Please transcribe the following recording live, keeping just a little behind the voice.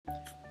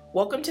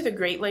Welcome to the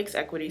Great Lakes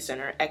Equity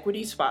Center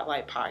Equity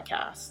Spotlight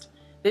podcast.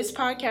 This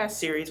podcast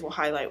series will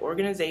highlight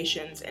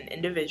organizations and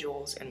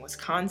individuals in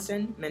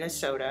Wisconsin,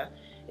 Minnesota,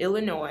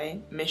 Illinois,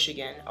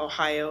 Michigan,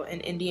 Ohio,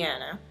 and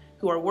Indiana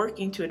who are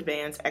working to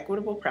advance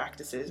equitable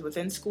practices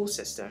within school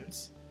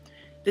systems.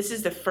 This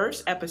is the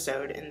first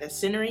episode in the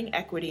Centering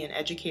Equity and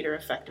Educator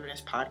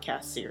Effectiveness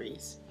podcast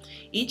series.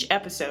 Each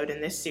episode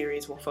in this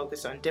series will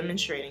focus on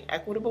demonstrating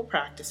equitable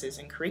practices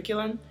in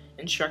curriculum,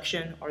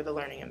 instruction, or the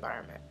learning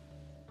environment.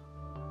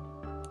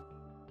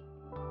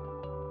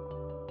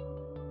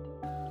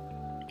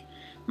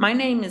 My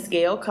name is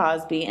Gail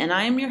Cosby, and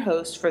I am your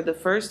host for the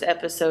first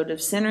episode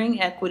of Centering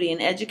Equity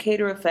and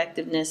Educator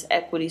Effectiveness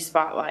Equity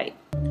Spotlight.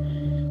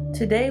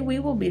 Today we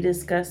will be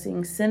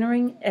discussing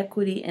Centering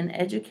Equity and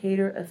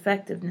Educator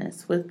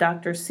Effectiveness with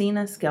Dr.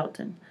 Sina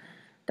Skelton.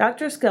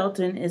 Dr.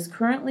 Skelton is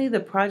currently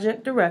the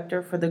Project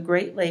Director for the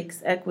Great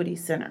Lakes Equity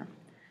Center.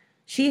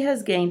 She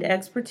has gained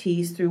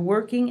expertise through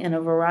working in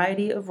a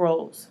variety of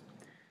roles.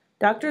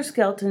 Dr.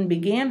 Skelton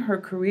began her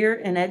career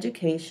in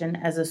education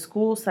as a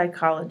school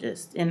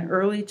psychologist in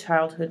early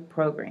childhood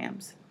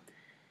programs.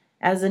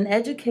 As an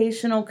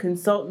educational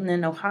consultant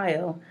in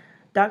Ohio,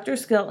 Dr.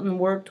 Skelton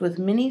worked with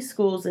many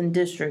schools and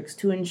districts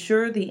to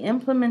ensure the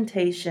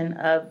implementation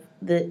of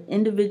the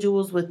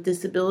Individuals with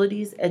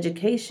Disabilities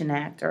Education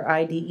Act, or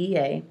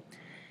IDEA,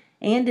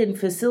 and in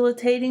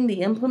facilitating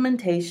the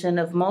implementation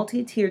of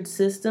multi-tiered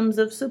systems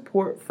of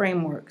support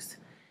frameworks,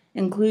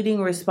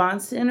 including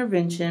response to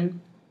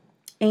intervention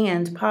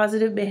and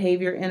positive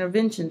behavior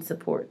intervention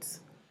supports.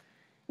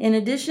 In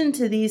addition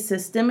to these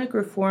systemic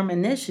reform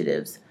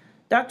initiatives,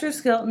 Dr.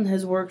 Skelton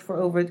has worked for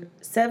over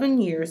 7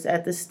 years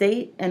at the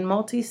state and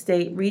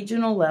multi-state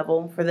regional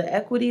level for the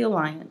Equity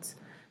Alliance,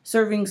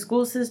 serving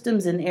school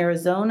systems in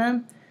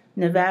Arizona,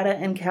 Nevada,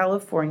 and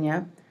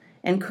California,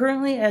 and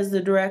currently as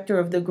the director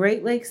of the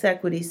Great Lakes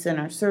Equity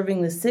Center,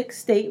 serving the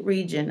 6-state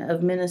region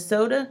of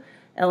Minnesota,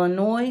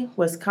 Illinois,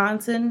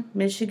 Wisconsin,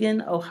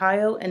 Michigan,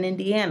 Ohio, and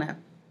Indiana,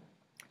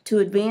 to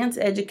advance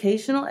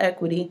educational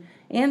equity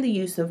and the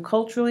use of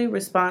culturally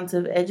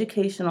responsive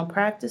educational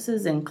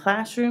practices in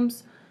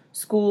classrooms,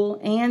 school,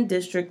 and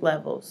district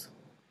levels.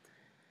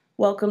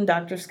 Welcome,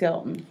 Dr.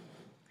 Skelton.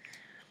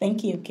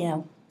 Thank you,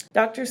 Gail.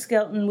 Dr.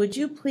 Skelton, would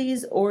you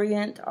please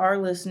orient our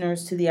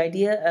listeners to the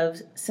idea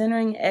of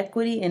centering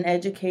equity in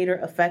educator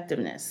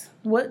effectiveness?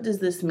 What does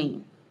this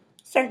mean?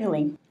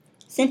 Certainly.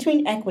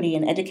 Centering equity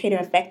in educator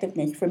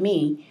effectiveness for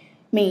me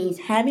means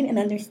having an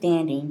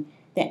understanding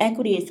that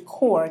equity is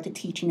core to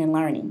teaching and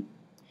learning.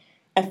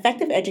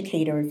 Effective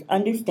educators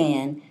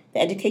understand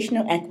that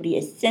educational equity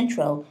is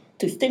central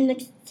to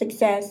student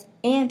success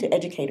and to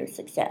educator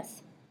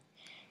success.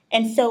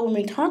 And so when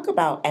we talk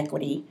about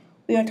equity,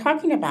 we are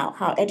talking about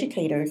how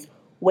educators'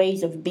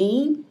 ways of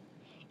being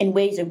and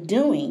ways of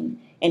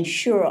doing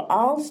ensure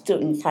all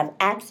students have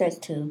access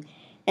to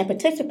and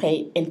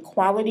participate in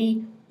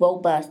quality,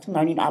 robust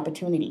learning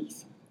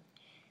opportunities.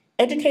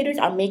 Educators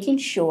are making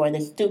sure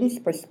that students'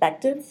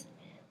 perspectives,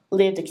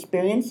 lived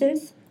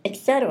experiences,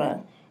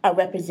 etc., are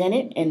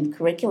represented in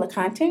curricular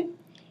content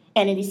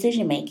and in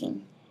decision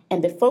making.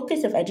 And the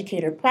focus of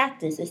educator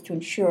practice is to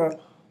ensure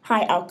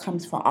high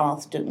outcomes for all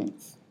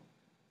students.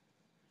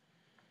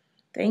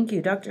 Thank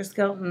you, Dr.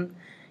 Skelton.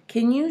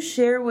 Can you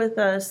share with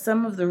us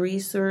some of the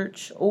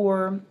research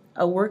or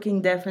a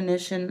working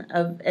definition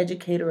of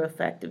educator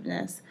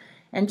effectiveness?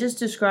 And just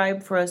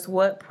describe for us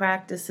what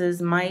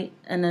practices might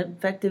an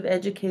effective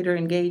educator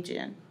engage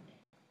in?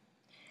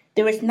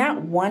 There is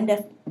not one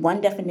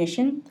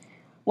definition.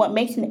 What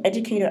makes an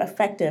educator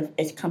effective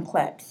is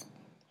complex.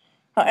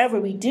 However,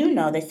 we do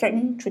know that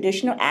certain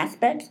traditional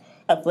aspects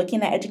of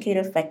looking at educator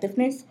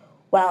effectiveness,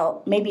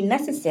 while maybe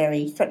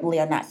necessary,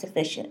 certainly are not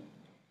sufficient.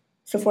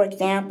 So, for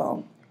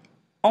example,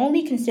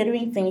 only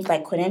considering things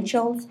like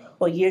credentials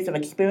or years of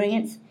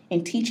experience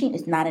in teaching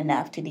is not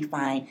enough to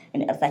define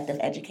an effective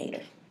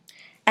educator.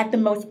 At the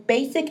most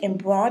basic and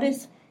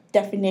broadest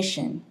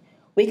definition,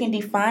 we can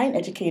define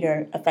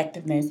educator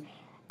effectiveness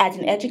as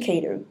an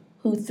educator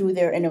who, through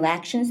their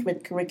interactions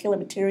with curricular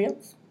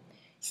materials,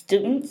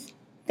 students,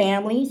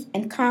 families,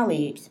 and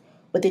colleagues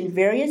within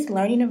various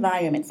learning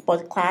environments,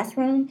 both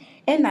classroom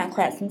and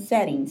non-classroom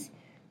settings,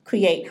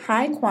 create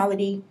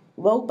high-quality,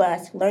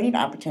 robust learning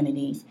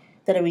opportunities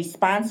that are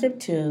responsive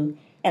to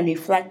and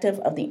reflective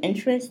of the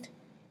interest,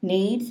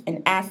 needs,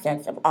 and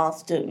assets of all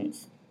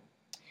students.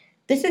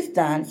 This is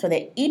done so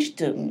that each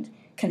student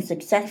can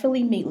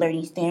successfully meet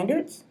learning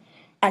standards,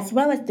 as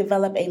well as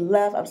develop a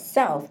love of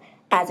self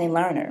as a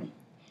learner,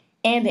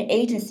 and the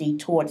agency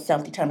towards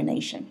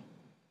self-determination.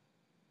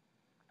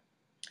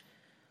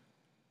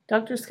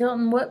 Dr.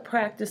 Skelton, what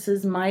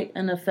practices might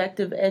an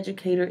effective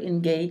educator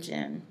engage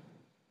in?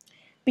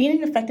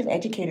 Being an effective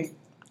educator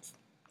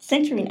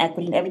centering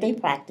equity in everyday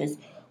practice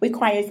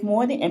requires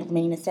more than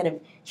implementing a set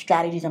of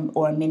strategies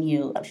or a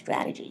menu of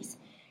strategies.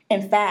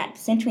 In fact,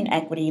 centering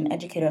equity in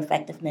educator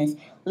effectiveness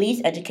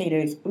leads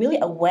educators really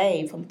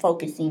away from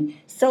focusing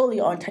solely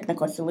on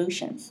technical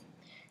solutions.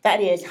 That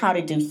is, how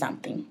to do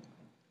something.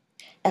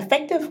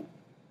 Effective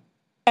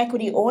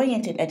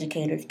Equity-oriented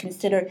educators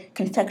consider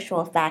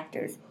contextual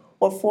factors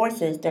or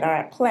forces that are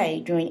at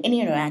play during any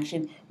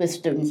interaction with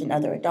students and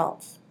other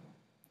adults,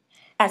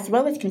 as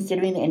well as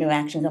considering the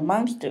interactions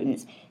among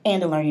students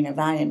and the learning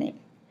environment.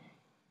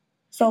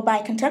 So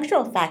by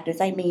contextual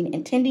factors, I mean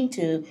attending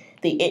to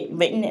the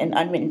written and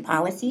unwritten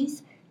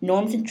policies,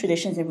 norms and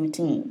traditions and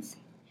routines.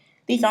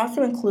 These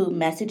also include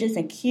messages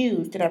and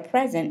cues that are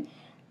present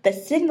that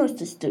signals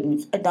to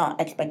students adult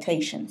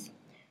expectations,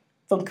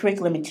 from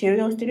curriculum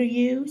materials that are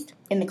used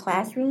in the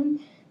classroom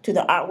to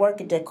the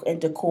artwork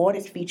and decor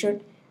that's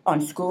featured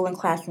on school and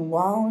classroom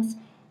walls,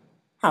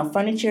 how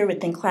furniture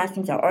within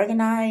classrooms are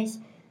organized,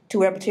 to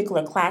where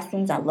particular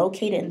classrooms are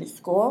located in the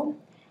school,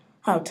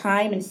 how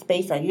time and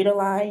space are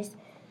utilized,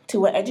 to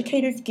what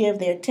educators give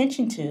their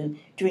attention to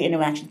during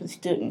interactions with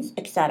students,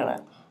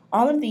 etc.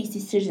 All of these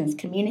decisions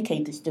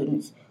communicate to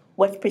students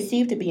what's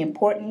perceived to be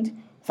important,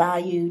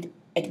 valued,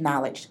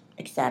 acknowledged,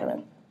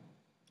 etc.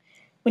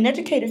 When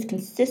educators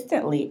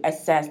consistently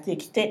assess the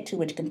extent to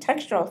which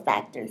contextual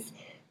factors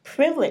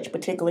privilege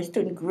particular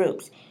student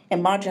groups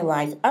and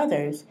marginalize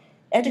others,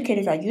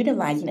 educators are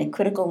utilizing a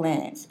critical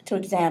lens to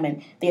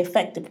examine the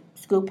effect of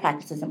school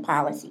practices and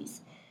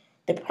policies.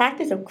 The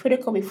practice of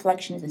critical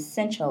reflection is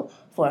essential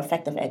for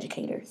effective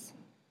educators.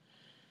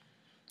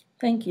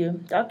 Thank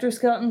you. Dr.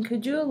 Skelton,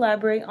 could you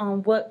elaborate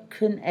on what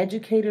can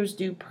educators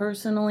do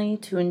personally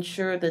to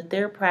ensure that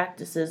their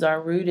practices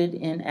are rooted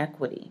in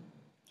equity?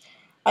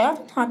 I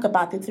often talk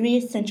about the three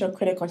essential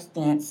critical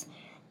stance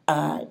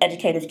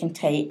educators can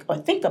take or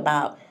think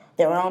about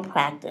their own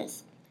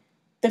practice.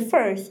 The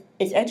first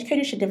is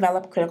educators should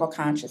develop critical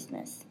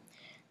consciousness.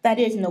 That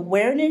is, an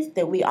awareness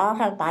that we all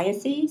have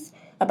biases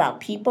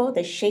about people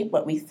that shape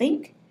what we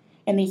think,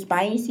 and these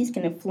biases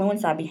can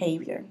influence our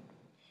behavior.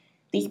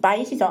 These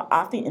biases are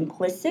often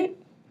implicit,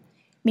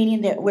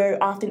 meaning that we're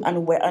often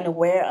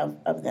unaware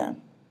of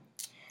them.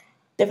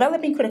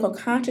 Developing critical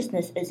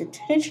consciousness is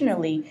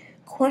intentionally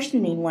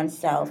questioning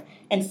oneself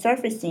and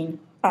surfacing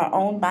our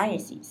own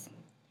biases.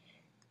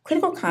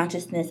 Critical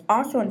consciousness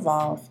also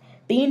involves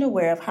being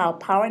aware of how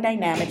power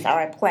dynamics are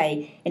at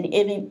play in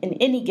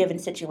any given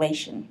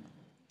situation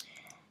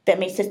that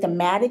may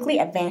systematically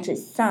advantage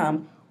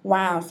some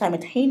while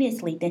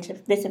simultaneously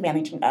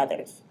disadvantaging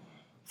others.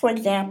 For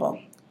example,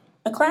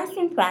 a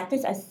classroom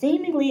practice as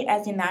seemingly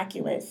as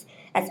innocuous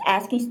as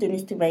asking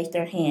students to raise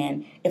their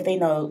hand if they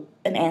know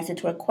an answer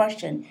to a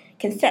question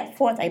can set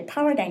forth a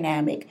power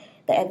dynamic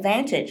that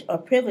advantage or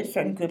privilege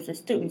certain groups of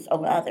students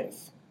over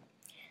others.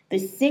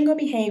 This single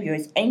behavior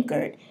is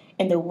anchored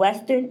in the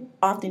Western,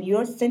 often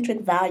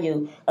Eurocentric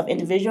value of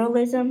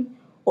individualism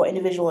or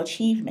individual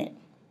achievement.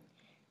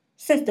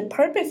 Since the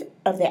purpose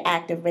of the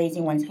act of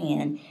raising one's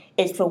hand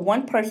is for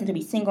one person to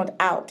be singled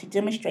out to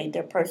demonstrate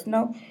their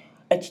personal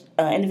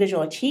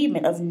individual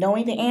achievement of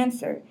knowing the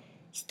answer,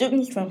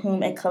 students from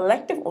whom a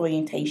collective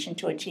orientation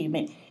to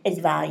achievement is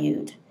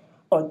valued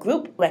or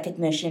group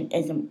recognition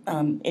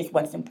is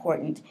what's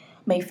important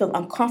may feel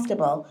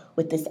uncomfortable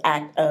with this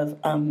act of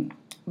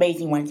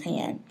raising one's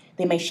hand.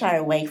 They may shy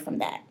away from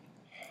that.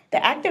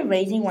 The act of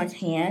raising one's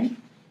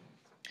hand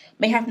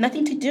may have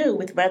nothing to do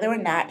with whether or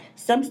not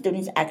some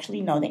students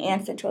actually know the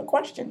answer to a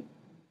question.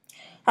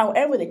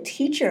 However, the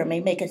teacher may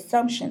make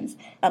assumptions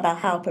about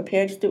how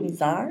prepared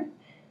students are,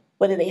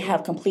 whether they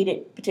have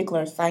completed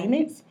particular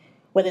assignments,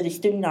 whether the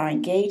students are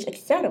engaged,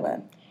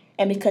 etc.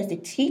 And because the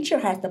teacher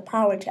has the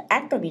power to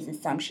act on these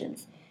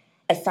assumptions,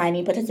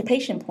 assigning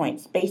participation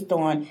points based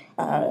on,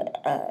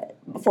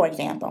 for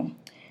example,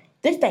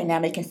 this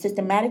dynamic can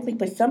systematically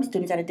put some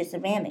students at a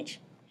disadvantage.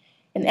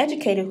 An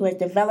educator who has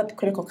developed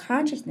critical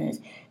consciousness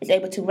is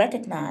able to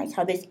recognize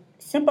how this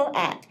simple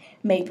act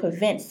may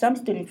prevent some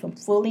students from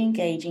fully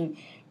engaging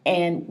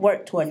and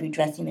work towards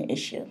redressing the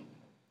issue.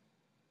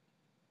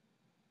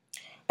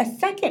 A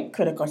second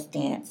critical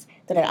stance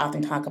that I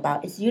often talk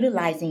about is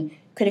utilizing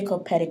critical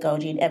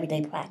pedagogy in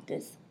everyday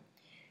practice.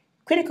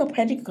 Critical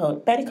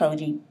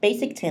pedagogy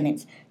basic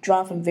tenets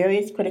draw from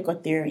various critical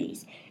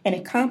theories and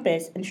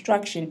encompass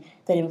instruction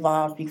that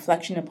involves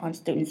reflection upon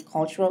students'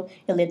 cultural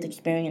and lived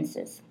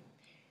experiences.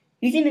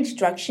 Using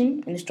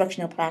instruction and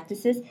instructional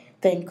practices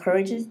that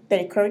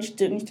encourage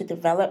students to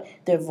develop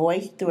their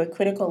voice through a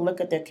critical look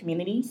at their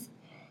communities,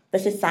 the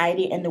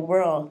society, and the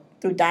world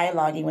through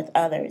dialoguing with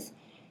others,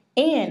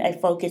 and a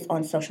focus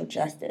on social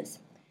justice.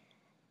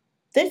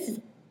 This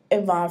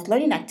involves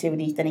learning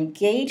activities that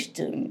engage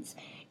students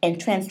in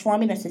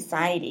transforming a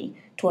society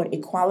toward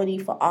equality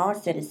for all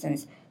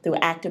citizens through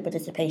active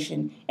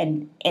participation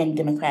and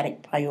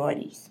democratic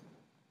priorities.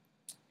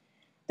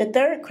 The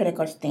third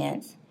critical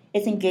stance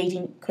is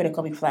engaging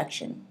critical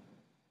reflection.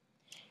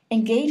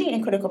 Engaging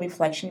in critical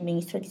reflection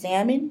means to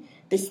examine,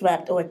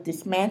 disrupt, or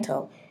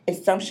dismantle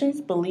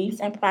assumptions, beliefs,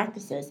 and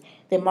practices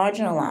that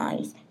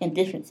marginalize and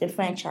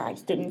disenfranchise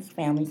students,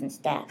 families, and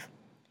staff.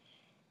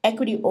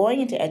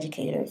 Equity-oriented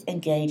educators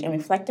engage in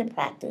reflective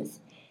practice,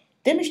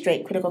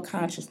 demonstrate critical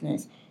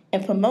consciousness,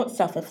 and promote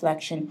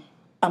self-reflection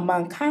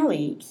among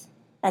colleagues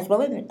as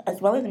well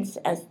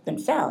as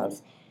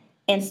themselves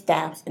and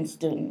staffs and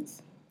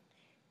students.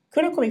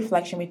 Critical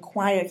reflection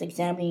requires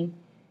examining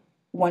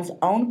one's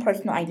own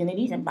personal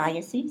identities and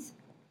biases,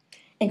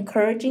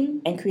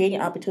 encouraging and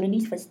creating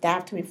opportunities for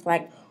staff to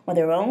reflect on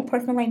their own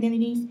personal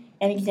identities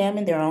and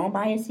examine their own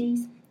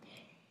biases.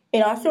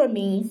 It also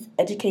means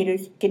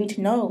educators getting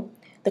to know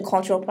the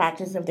cultural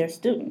practices of their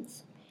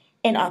students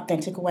in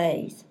authentic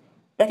ways,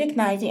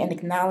 recognizing and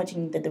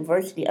acknowledging the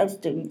diversity of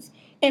students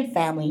and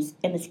families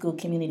in the school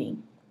community.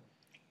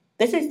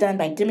 This is done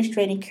by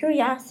demonstrating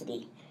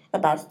curiosity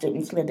about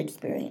students' lived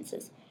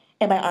experiences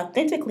and by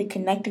authentically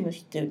connecting with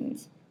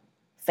students,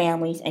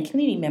 families, and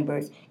community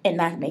members and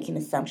not making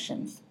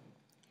assumptions.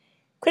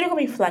 Critical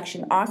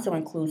reflection also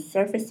includes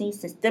surfacing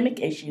systemic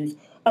issues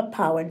of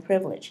power and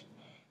privilege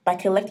by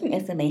collecting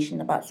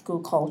information about school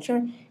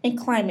culture and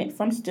climate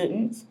from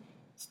students,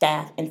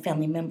 staff, and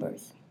family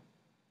members.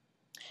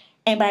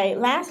 And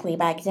lastly,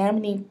 by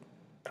examining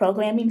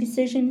programming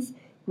decisions,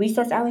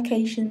 resource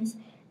allocations,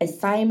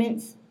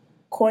 assignments,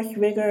 course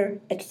rigor,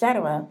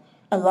 etc.,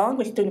 along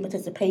with student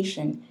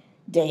participation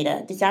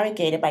data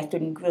disaggregated by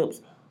student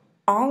groups,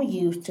 all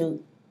used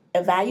to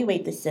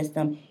evaluate the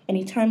system and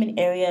determine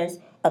areas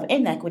of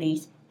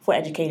inequities for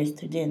educators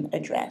to then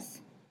address.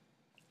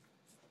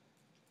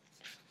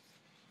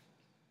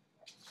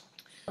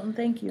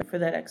 Thank you for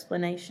that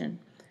explanation.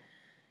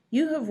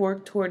 You have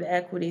worked toward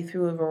equity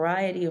through a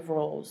variety of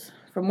roles,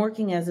 from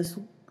working as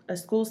a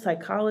school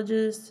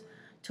psychologist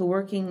to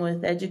working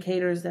with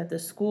educators at the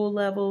school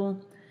level,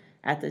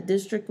 at the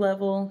district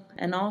level,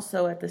 and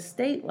also at the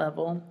state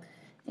level.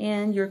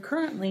 And you're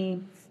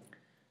currently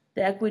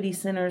the Equity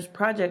Center's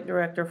project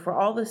director for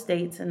all the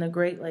states in the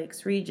Great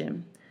Lakes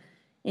region.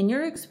 In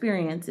your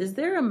experience, is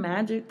there a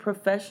magic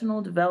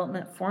professional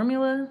development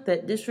formula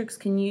that districts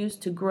can use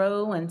to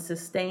grow and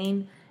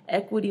sustain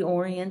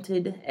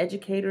equity-oriented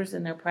educators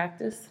in their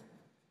practice?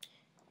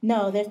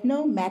 No, there's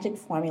no magic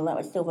formula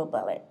or silver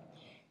bullet.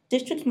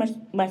 Districts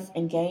must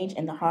engage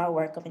in the hard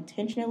work of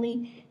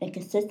intentionally and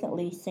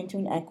consistently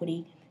centering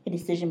equity in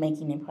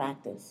decision-making and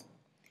practice.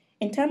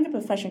 In terms of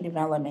professional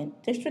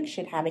development, districts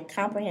should have a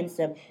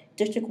comprehensive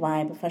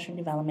district-wide professional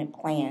development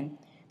plan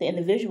that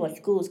individual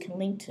schools can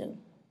link to.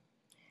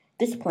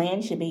 This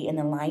plan should be in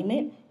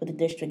alignment with the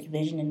district's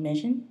vision and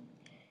mission,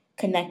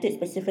 connected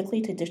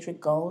specifically to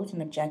district goals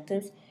and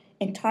objectives,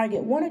 and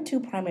target one or two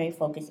primary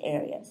focus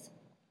areas.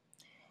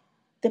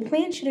 The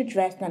plan should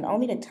address not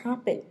only the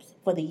topics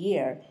for the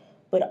year,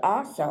 but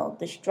also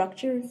the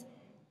structures,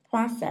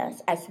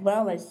 process, as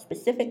well as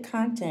specific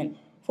content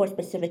for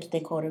specific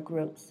stakeholder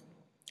groups.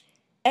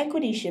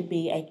 Equity should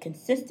be a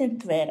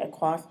consistent thread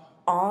across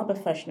all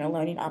professional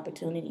learning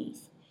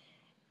opportunities,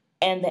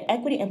 and the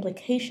equity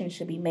implications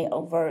should be made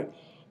overt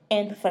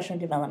in professional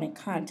development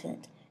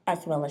content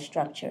as well as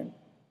structure.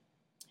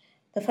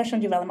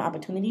 Professional development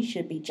opportunities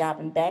should be job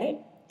embedded,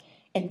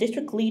 and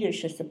district leaders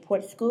should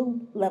support school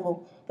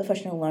level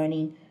professional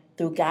learning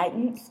through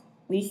guidance,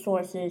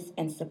 resources,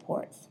 and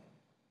supports.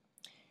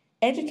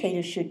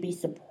 Educators should be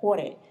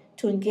supported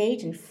to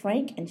engage in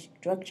frank and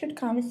structured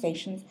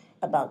conversations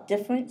about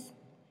difference,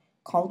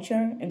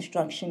 culture,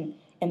 instruction,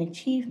 and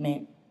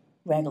achievement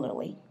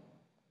regularly.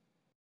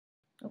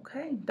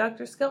 Okay,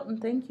 Dr. Skelton,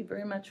 thank you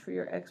very much for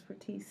your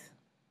expertise.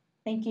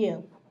 Thank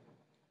you.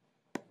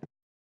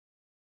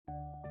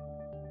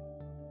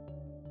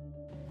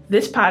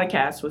 This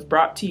podcast was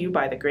brought to you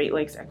by the Great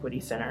Lakes Equity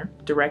Center,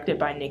 directed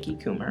by Nikki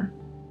Coomer.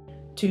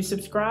 To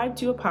subscribe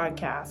to a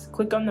podcast,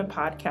 click on the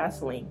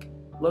podcast link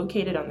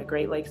located on the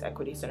Great Lakes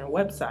Equity Center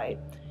website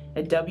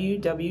at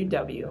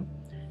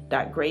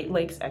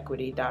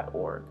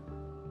www.greatlakesequity.org.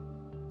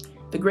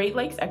 The Great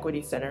Lakes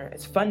Equity Center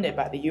is funded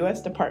by the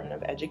U.S. Department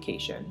of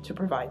Education to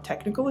provide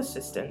technical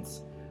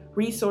assistance,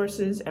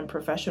 resources, and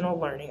professional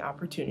learning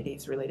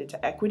opportunities related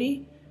to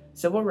equity,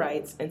 civil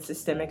rights, and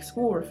systemic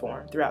school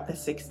reform throughout the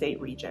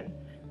 6-state region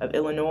of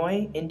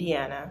Illinois,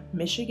 Indiana,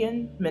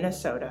 Michigan,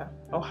 Minnesota,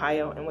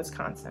 Ohio, and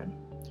Wisconsin.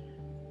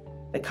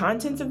 The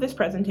contents of this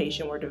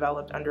presentation were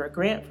developed under a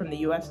grant from the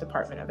U.S.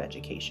 Department of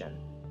Education.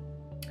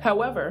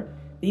 However,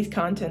 these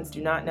contents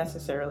do not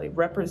necessarily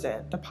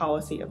represent the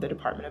policy of the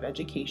Department of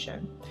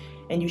Education,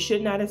 and you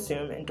should not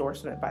assume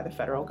endorsement by the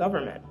federal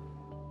government.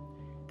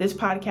 This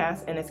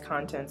podcast and its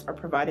contents are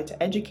provided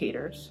to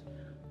educators,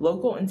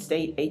 local and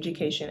state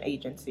education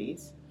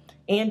agencies,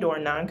 and/or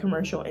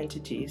non-commercial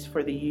entities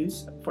for the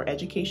use for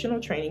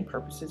educational training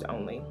purposes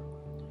only.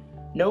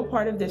 No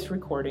part of this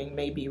recording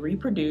may be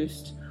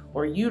reproduced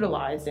or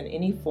utilized in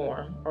any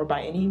form or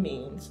by any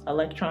means,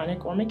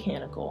 electronic or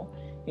mechanical,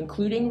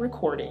 including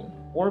recording,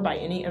 or by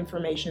any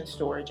information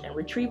storage and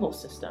retrieval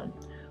system,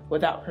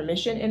 without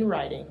permission in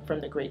writing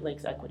from the Great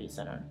Lakes Equity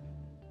Center.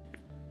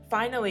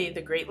 Finally,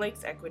 the Great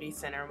Lakes Equity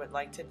Center would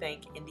like to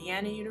thank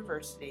Indiana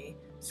University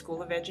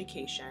School of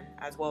Education,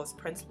 as well as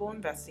Principal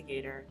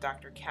Investigator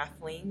Dr.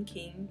 Kathleen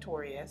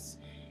King-Torius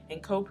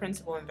and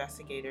Co-Principal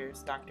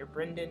Investigators Dr.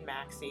 Brendan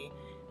Maxey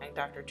and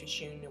Dr.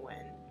 Tishun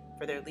Nguyen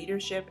for their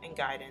leadership and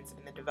guidance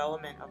in the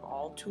development of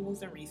all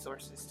tools and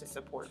resources to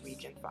support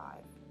Region 5.